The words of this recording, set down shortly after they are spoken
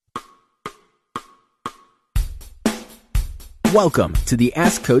Welcome to the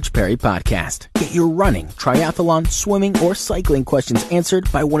Ask Coach Perry podcast. Get your running, triathlon, swimming, or cycling questions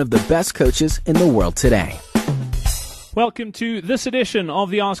answered by one of the best coaches in the world today. Welcome to this edition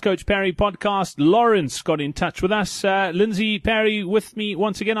of the Ask Coach Perry podcast. Lawrence got in touch with us. Lindsay Perry with me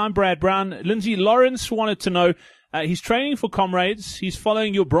once again. I'm Brad Brown. Lindsay, Lawrence wanted to know, he's training for Comrades. He's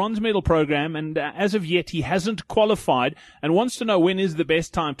following your bronze medal program, and as of yet, he hasn't qualified and wants to know when is the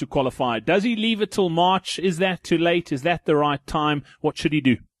best time to qualify. Does he leave it till March? Is that too late? Is that the right time? What should he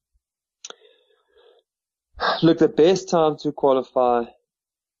do? Look, the best time to qualify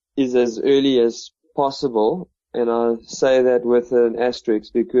is as early as possible. And I say that with an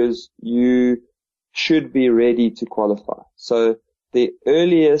asterisk because you should be ready to qualify. So the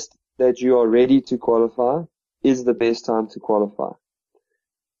earliest that you are ready to qualify is the best time to qualify.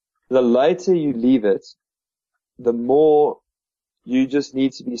 The later you leave it, the more you just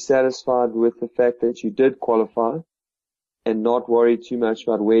need to be satisfied with the fact that you did qualify and not worry too much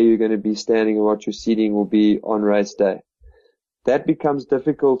about where you're going to be standing and what your seating will be on race day. That becomes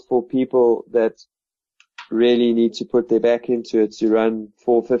difficult for people that really need to put their back into it to run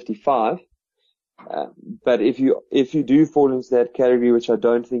 4:55. But if you do fall into that category, which I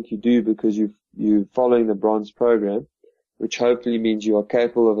don't think you do because you're following the bronze program, which hopefully means you are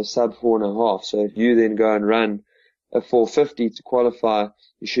capable of a sub 4.5. So if you then go and run a 4:50 to qualify,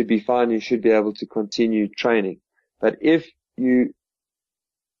 you should be fine. You should be able to continue training. But if you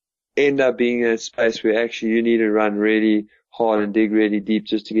end up being in a space where actually you need to run really hard and dig really deep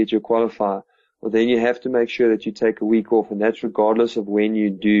just to get your qualifier, well, then you have to make sure that you take a week off, and that's regardless of when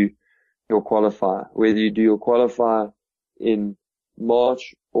you do your qualifier. Whether you do your qualifier in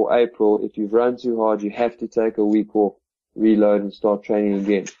March or April, if you've run too hard, you have to take a week off, reload, and start training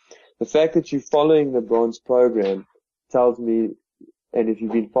again. The fact that you're following the bronze program tells me, and if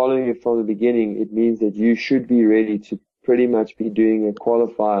you've been following it from the beginning, it means that you should be ready to pretty much be doing a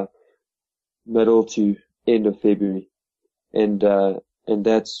qualifier middle to end of February. And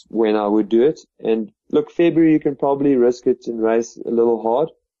that's when I would do it. And look, February, you can probably risk it and race a little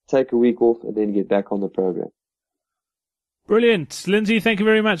hard, take a week off, and then get back on the program. Brilliant. Lindsay, thank you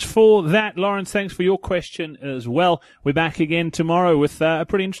very much for that. Lawrence, thanks for your question as well. We're back again tomorrow with a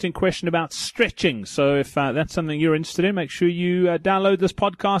pretty interesting question about stretching. So if that's something you're interested in, make sure you download this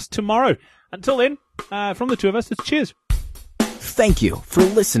podcast tomorrow. Until then, from the two of us, it's cheers. Thank you for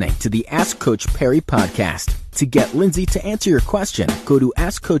listening to the Ask Coach Perry podcast. To get Lindsay to answer your question, go to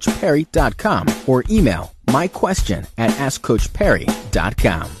AskCoachPerry.com or email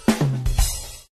myquestion@AskCoachPerry.com.